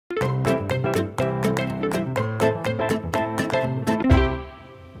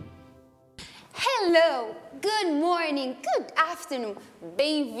afternoon.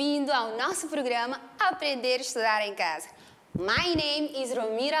 Bem-vindo ao nosso programa Aprender a Estudar em Casa. My name is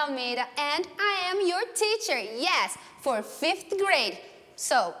Romira Almeida and I am your teacher, yes, for 5th grade.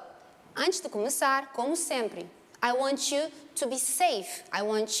 So, antes de começar, como sempre, I want you to be safe. I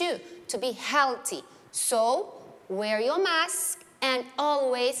want you to be healthy. So, wear your mask and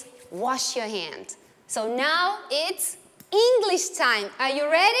always wash your hands. So now it's English time. Are you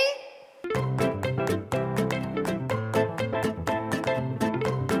ready?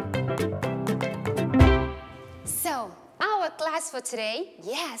 So, our class for today,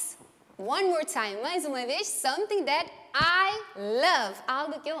 yes, one more time, mais uma vez, something that I love,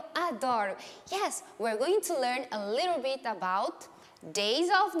 algo que eu adoro. Yes, we're going to learn a little bit about days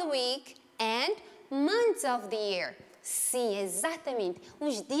of the week and months of the year. Sim, exatamente,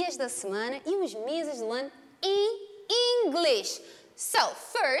 os dias da semana e os meses do ano em English. So,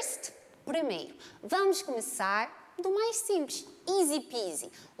 first, primeiro, vamos começar do mais simples, easy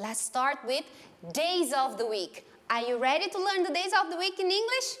peasy. Let's start with days of the week. Are you ready to learn the days of the week in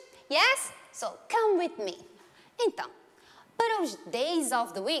English? Yes? So, come with me. Então, para os days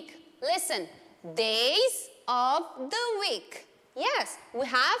of the week, listen, days of the week. Yes, we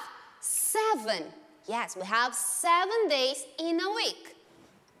have 7. Yes, we have 7 days in a week.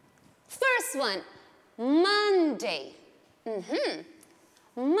 First one, Monday.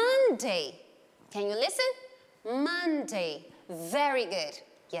 Monday. Can you listen? Monday. Very good.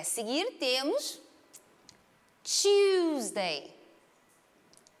 E a seguir temos Tuesday.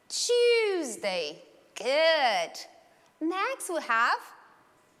 Tuesday. Good. Next we have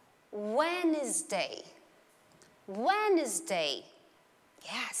Wednesday. Wednesday.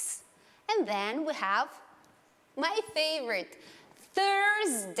 Yes. And then we have my favorite,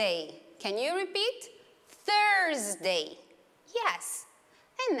 Thursday. Can you repeat? Thursday. Yes.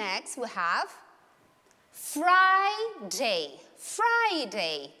 And next we have Friday.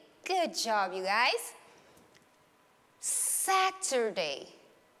 Friday. Good job, you guys. Saturday.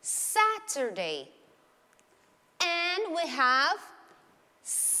 Saturday. And we have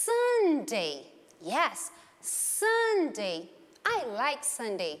Sunday. Yes, Sunday. I like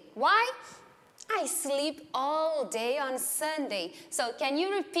Sunday. Why? I sleep all day on Sunday. So can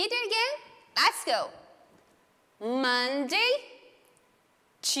you repeat it again? Let's go. Monday,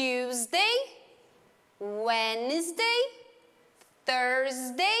 Tuesday, Wednesday,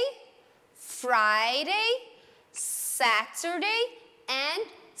 Thursday, Friday, Saturday, and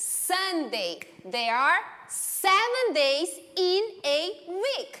Sunday. There are 7 days in a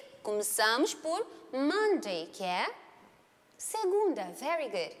week. Começamos por Monday, que é segunda. Very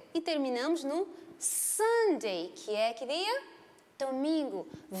good. E terminamos no Sunday, que é que dia? Domingo.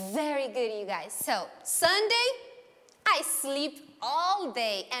 Very good, you guys. So, Sunday, I sleep all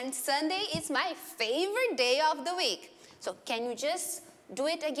day. And Sunday is my favorite day of the week. So, can you just do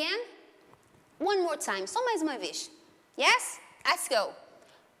it again? One more time. Só mais uma vez. Yes? Let's go.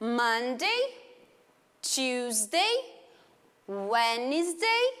 Monday, Tuesday,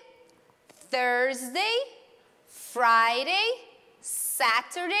 Wednesday, Thursday, Friday,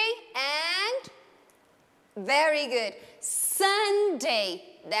 Saturday, and very good, Sunday.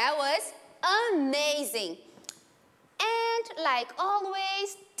 That was amazing. And like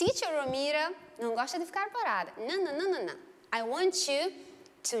always, Teacher Romira não gosta de ficar parada. Não. I want you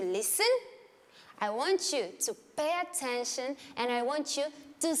to listen. I want you to pay attention and I want you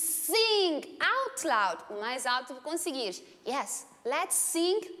to sing out loud, o mais alto que conseguires. Yes, let's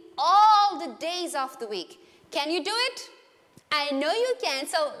sing all the days of the week. Can you do it? I know you can,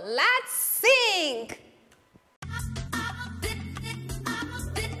 so let's sing!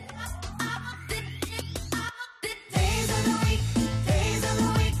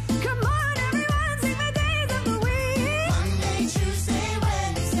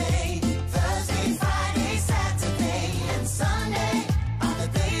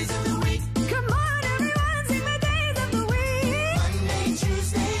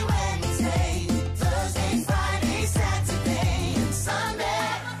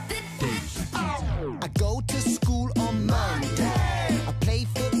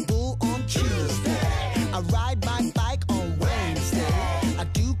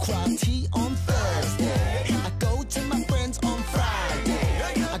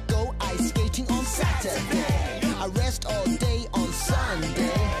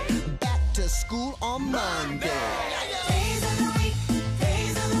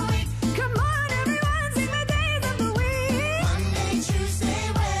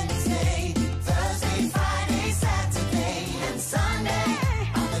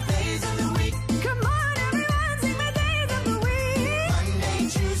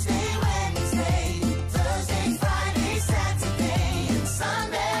 Tuesday, Wednesday, Thursday, Friday, Saturday.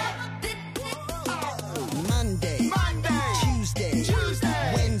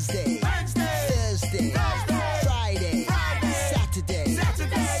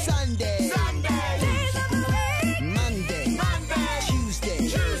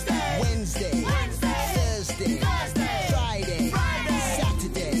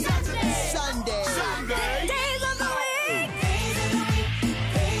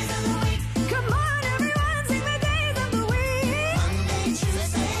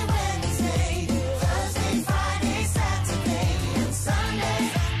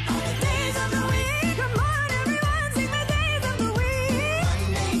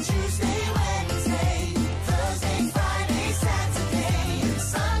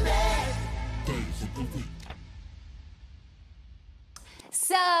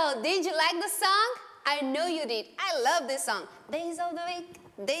 Oh, did you like the song? I know you did. I love this song. Days of the week,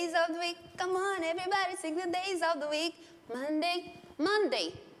 days of the week. Come on, everybody, sing the days of the week. Monday,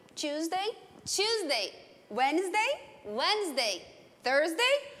 Monday. Tuesday, Tuesday. Wednesday, Wednesday.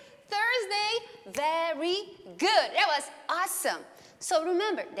 Thursday, Thursday. Very good. That was awesome. So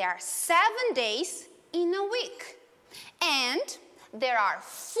remember, there are 7 days in a week. And there are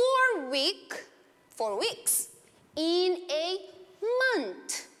 4 weeks in a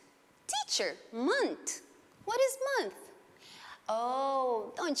month. Teacher, month. What is month?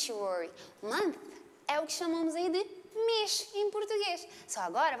 Oh, don't you worry. Month é o que chamamos aí de mês em português. Só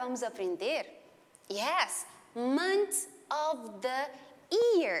agora vamos aprender, yes, months of the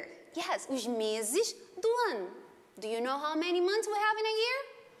year. Yes, os meses do ano. Do you know how many months we have in a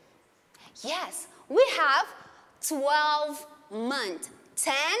year? Yes, we have 12 months.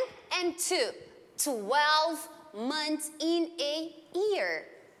 10 and 2. 12 months in a year.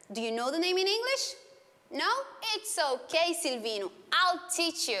 Do you know the name in English? No? It's okay, Silvino. I'll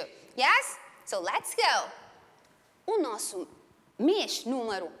teach you. Yes? So let's go. O nosso mês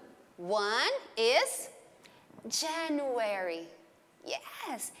número 1 is January.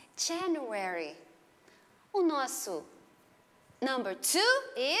 Yes, January. O nosso number 2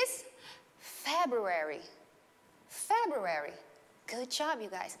 is February. February. Good job, you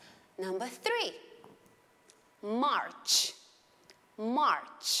guys. Number 3, March.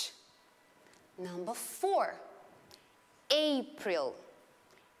 March. Number 4, April.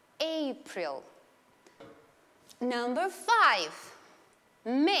 April. Number 5,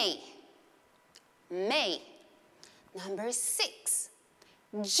 May. May. Number 6,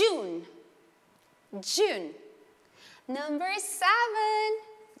 June. June. Number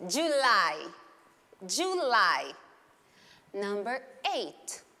 7, July. July. Number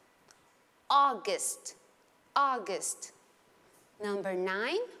 8, August. August. Number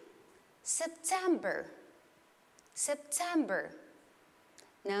 9, September. September.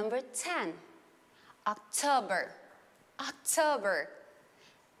 Number 10, October. October.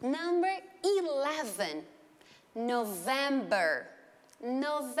 Number 11, November.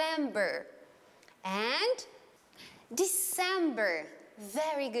 November. And December.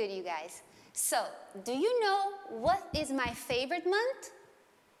 Very good, you guys. So, do you know what is my favorite month?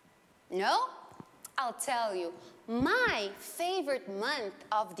 No? I'll tell you. My favorite month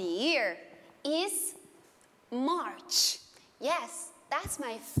of the year is March. Yes, that's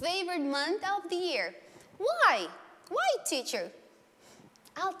my favorite month of the year. Why? Why, teacher?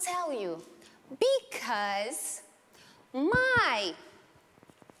 I'll tell you. Because my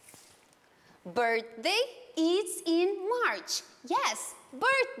birthday is in March. Yes,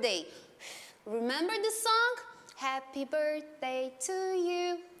 birthday. Remember the song? Happy birthday to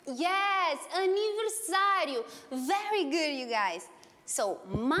you. Yes, aniversário. Very good, you guys. So,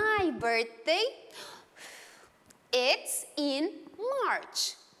 my birthday, it's in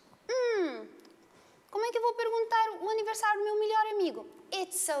March. Como é que eu vou perguntar o aniversário do meu melhor amigo?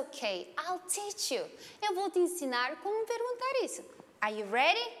 It's okay, I'll teach you. Eu vou te ensinar como perguntar isso. Are you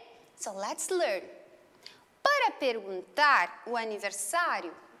ready? So, let's learn. Para perguntar o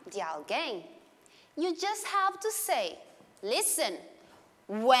aniversário de alguém, you just have to say, listen,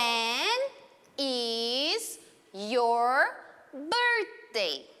 when is your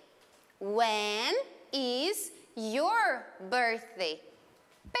birthday? When is your birthday?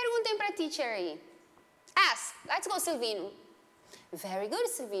 Perguntem para a teacher aí. Ask. Let's go, Silvino. Very good,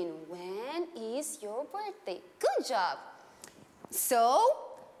 Silvino. When is your birthday? Good job. So,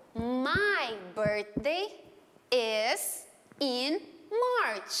 my birthday is in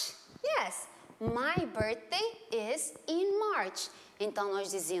March. Yes, my birthday is in March. Então, nós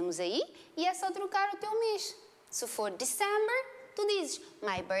dizemos aí, e é só trocar o teu mês. Se for December, tu dizes,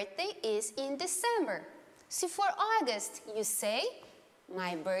 my birthday is in December. Se for August, you say,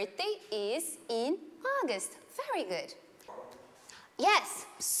 my birthday is in August. Very good. Yes,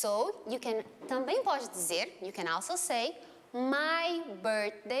 so you can também pode dizer, you can also say, my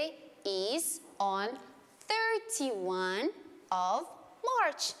birthday is on 31 of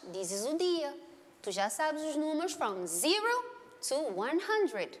March. This is o dia. Tu já sabes os números from 0 to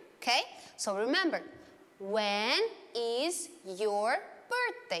 100, okay? So remember, when is your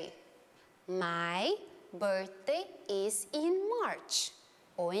birthday? My birthday is in March.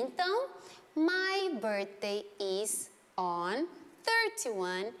 Ou então, my birthday is on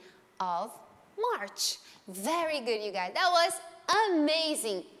 31 of March. Very good, you guys. That was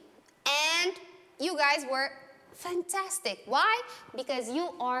amazing. And you guys were fantastic. Why? Because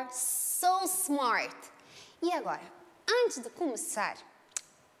you are so smart. E agora, antes de começar...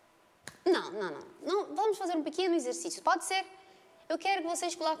 Não, vamos fazer um pequeno exercício. Pode ser? eu quero que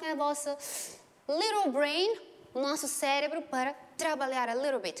vocês coloquem a vossa little brain, o nosso cérebro, para trabalhar a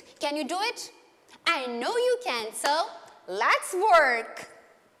little bit. Can you do it? I know you can, so let's work!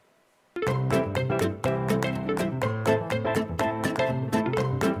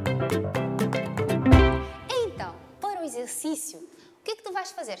 Então, para o exercício, o que tu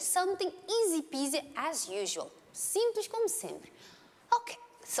vais fazer? Something easy peasy as usual. Simples como sempre. Ok,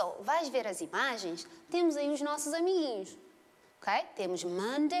 so, vais ver as imagens, temos aí os nossos amiguinhos. Ok? Temos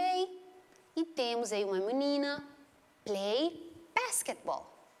Monday e temos aí uma menina, play basketball.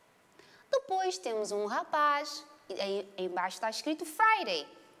 Depois temos um rapaz, e aí embaixo está escrito Friday,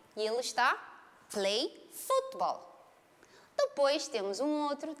 e ele está play football. Depois temos um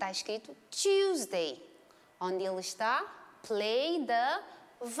outro, está escrito Tuesday, onde ele está play the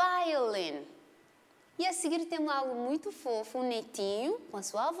violin. E a seguir temos algo muito fofo, um netinho com a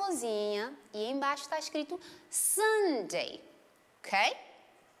sua avózinha, e embaixo está escrito Sunday, ok?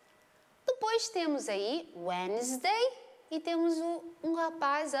 Depois temos aí Wednesday e temos um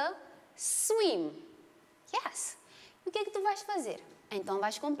rapaz a swim. Yes! E o que é que tu vais fazer? Então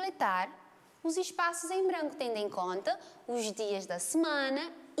vais completar os espaços em branco, tendo em conta os dias da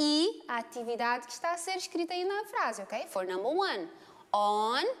semana e a atividade que está a ser escrita aí na frase, ok? For number 1,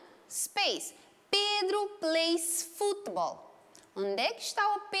 on space. Pedro plays football. Onde é que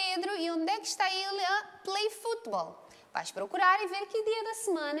está o Pedro e onde é que está ele a play football? Vais procurar e ver que dia da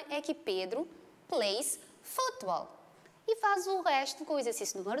semana é que Pedro plays football. E faz o resto com o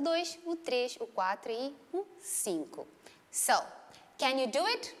exercício número 2, o 3, o 4 e o 5. So, can you do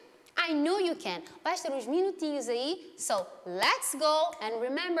it? I know you can. Vais ter uns minutinhos aí. So, let's go and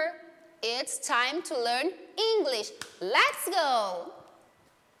remember, it's time to learn English. Let's go!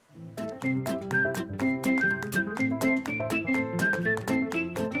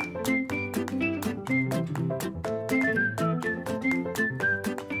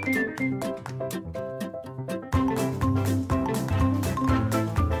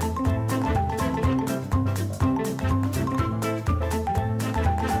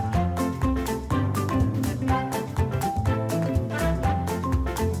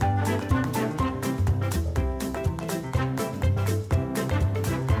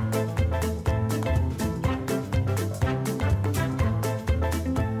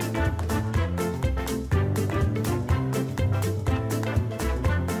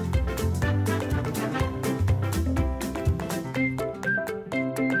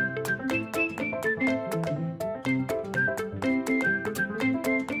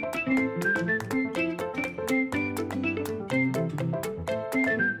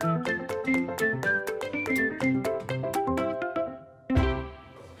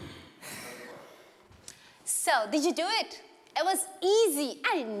 So, did you do it? It was easy,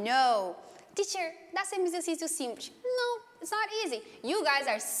 I know. Teacher, dá sempre exercício simples. No, it's not easy. You guys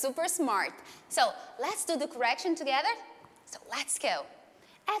are super smart. So, let's do the correction together. So, let's go.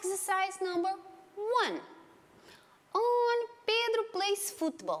 Exercise number 1. On Pedro plays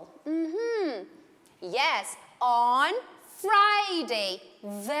football. Yes, on Friday.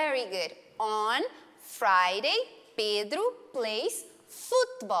 Very good. On Friday, Pedro plays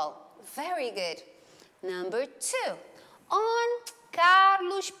football. Very good. Number 2. On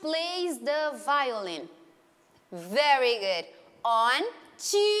Carlos plays the violin. Very good. On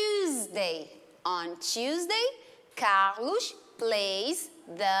Tuesday. On Tuesday, Carlos plays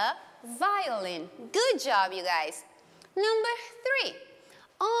the violin. Good job, you guys. Number 3.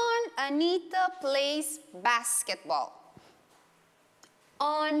 On Anita plays basketball.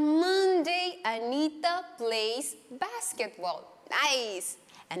 On Monday, Anita plays basketball. Nice.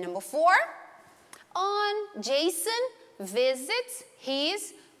 And number 4. On Jason visits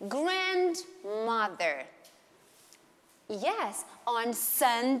his grandmother. Yes, on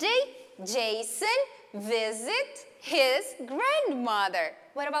Sunday, Jason visits his grandmother.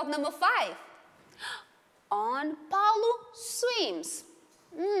 What about number 5? On Paulo swims.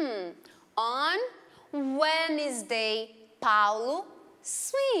 On Wednesday, Paulo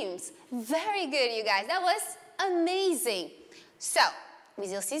swims. Very good, you guys. That was amazing. So,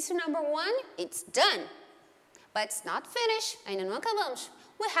 exercício number 1, it's done. But it's not finished. Ainda não acabamos.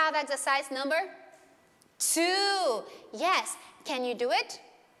 We have exercise number 2. Yes, can you do it?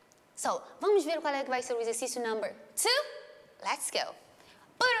 So, vamos ver qual é que vai ser o exercício number 2? Let's go.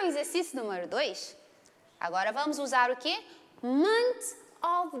 Para o exercício número 2, agora vamos usar o quê? Month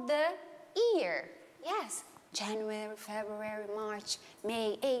of the year. Yes, January, February, March,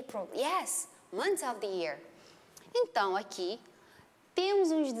 May, April. Yes, months of the year. Então, aqui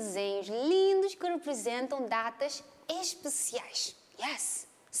temos uns desenhos lindos que representam datas especiais. Yes,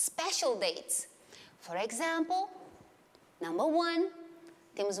 special dates. For example, Number 1,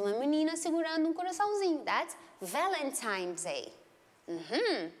 temos uma menina segurando um coraçãozinho. That's Valentine's Day.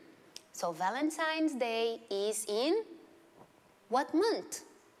 So Valentine's Day is in what month?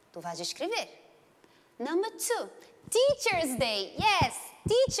 Tu vais escrever. Number 2, Teacher's Day. Yes,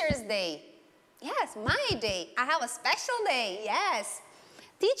 Teacher's Day. Yes, my day. I have a special day. Yes.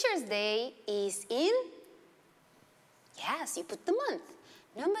 Teacher's Day is in, yes, you put the month.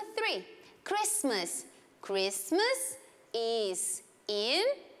 Number 3, Christmas. Christmas is in.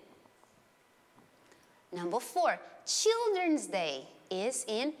 Number 4, Children's Day is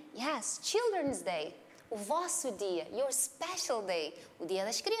in, yes, Children's Day. O vosso dia, your special day, o dia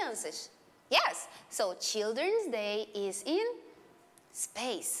das crianças. Yes, so Children's Day is in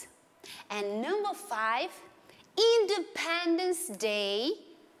space. And number 5, Independence Day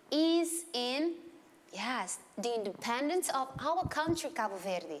is in, yes, the independence of our country, Cabo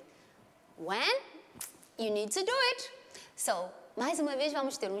Verde. When? You need to do it. So, mais uma vez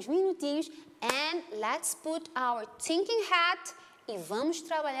vamos ter uns minutinhos and let's put our thinking hat e vamos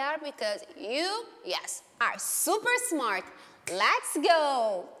trabalhar because you, yes, are super smart. Let's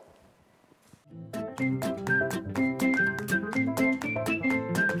go!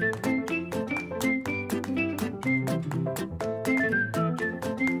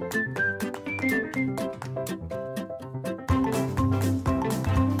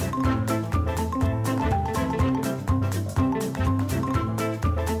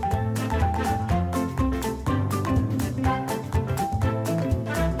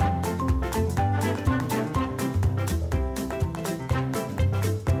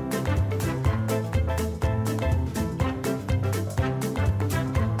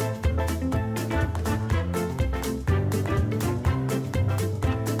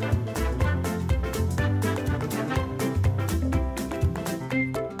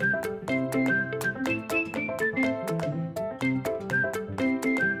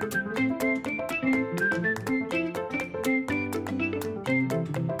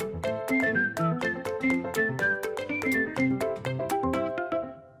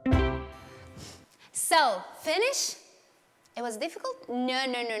 So, finish? It was difficult? No.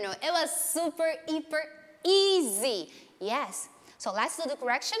 It was super, hyper easy. Yes. So, let's do the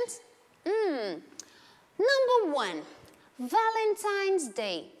corrections. Number 1, Valentine's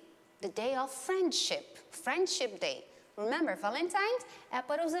Day, the day of friendship. Friendship Day. Remember, Valentine's é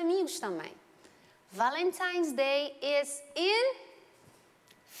para os amigos também. Valentine's Day is in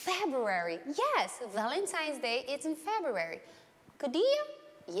February. Yes, Valentine's Day is in February. Que dia?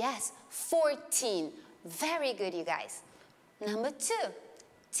 Yes, 14. Very good, you guys. Number 2,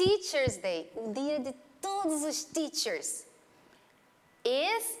 Teacher's Day, o dia de todos os teachers,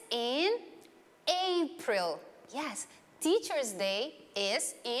 is in April. Yes, Teacher's Day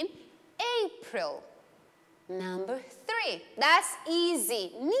is in April. Number 3, that's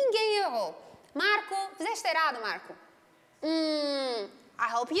easy. Ninguém errou. Marco, fizeste errado, Marco. I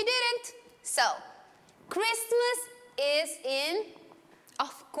hope you didn't. So, Christmas is in,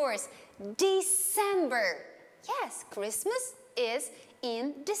 of course, December. Yes, Christmas is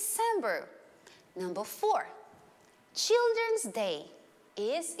in December. Number 4, Children's Day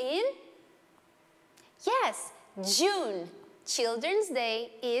is in, yes, June. Children's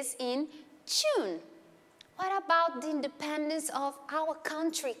Day is in June. What about the independence of our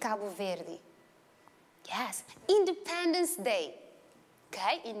country, Cabo Verde? Yes, Independence Day.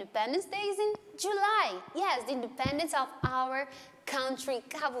 Okay, Independence Day is in July. Yes, the independence of our country,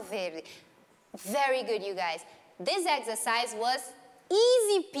 Cabo Verde. Very good, you guys. This exercise was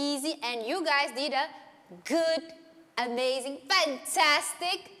easy peasy and you guys did a good, amazing,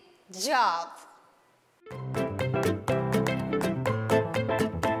 fantastic job.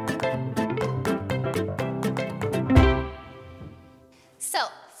 So,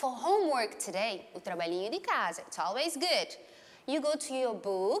 for homework today, o trabalhinho de casa, it's always good. You go to your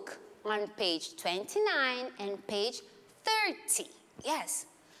book on page 29 and page 30. Yes.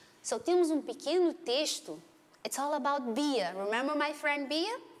 So, temos pequeno texto. It's all about Bia. Remember my friend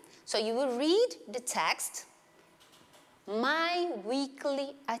Bia? So, you will read the text. My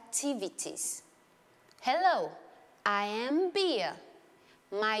weekly activities. Hello, I am Bia.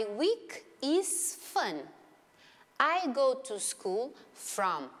 My week is fun. I go to school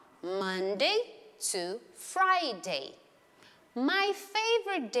from Monday to Friday. My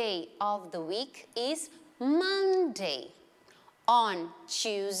favorite day of the week is Monday. On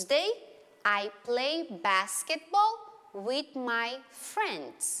Tuesday, I play basketball with my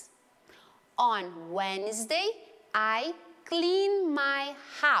friends. On Wednesday, I clean my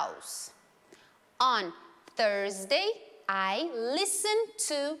house. On Thursday, I listen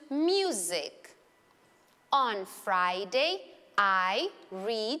to music. On Friday, I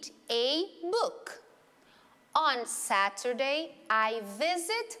read a book. On Saturday, I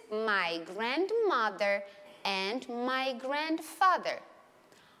visit my grandmother and my grandfather.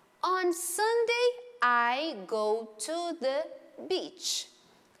 On Sunday, I go to the beach.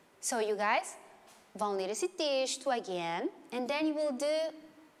 So you guys vão ler esse texto again, and then you will do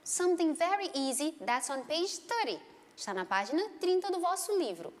something very easy that's on page 30. Está na página 30 do vosso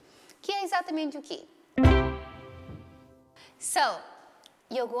livro. Que é exatamente o quê? So,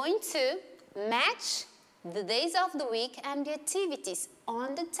 you're going to match the days of the week and the activities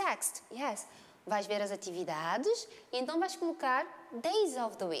on the text. Yes, vais ver as atividades e então vais colocar days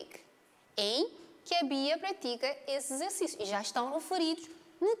of the week, em que a Bia pratica esses exercícios e já estão referidos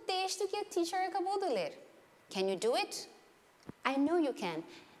no texto que a teacher acabou de ler. Can you do it? I know you can.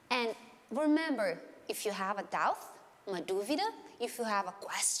 And remember, if you have a doubt, uma dúvida, if you have a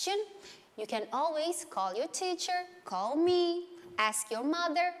question, you can always call your teacher, call me, ask your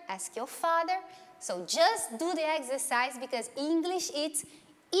mother, ask your father. So just do the exercise because English it's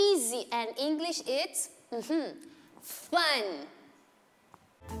easy and English it's fun.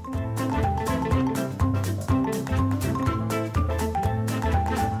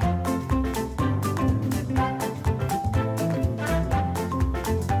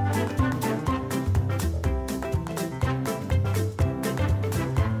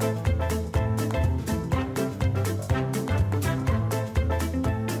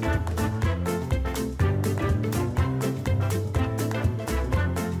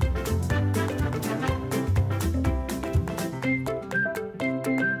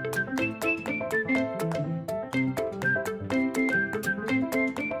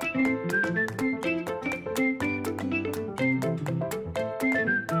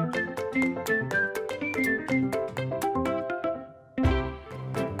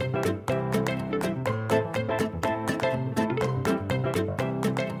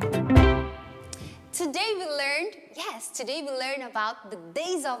 Today we learned about the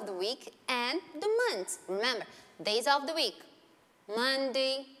days of the week and the months. Remember, days of the week: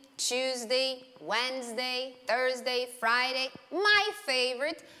 Monday, Tuesday, Wednesday, Thursday, Friday, my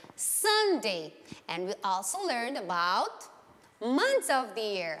favorite, Sunday. And we also learned about months of the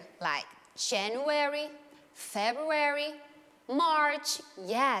year, like January, February, March.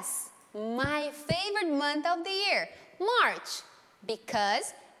 Yes, my favorite month of the year, March,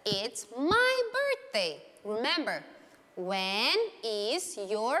 because it's my birthday. Remember, when is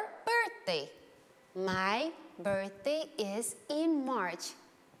your birthday? My birthday is in March.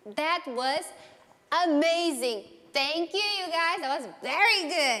 That was amazing. Thank you, you guys. That was very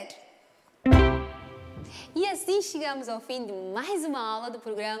good. E assim chegamos ao fim de mais uma aula do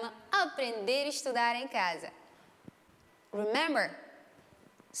programa Aprender e Estudar em Casa. Remember,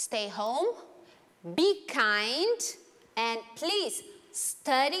 stay home, be kind, and please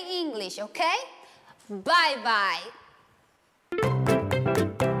study English, okay? Bye-bye.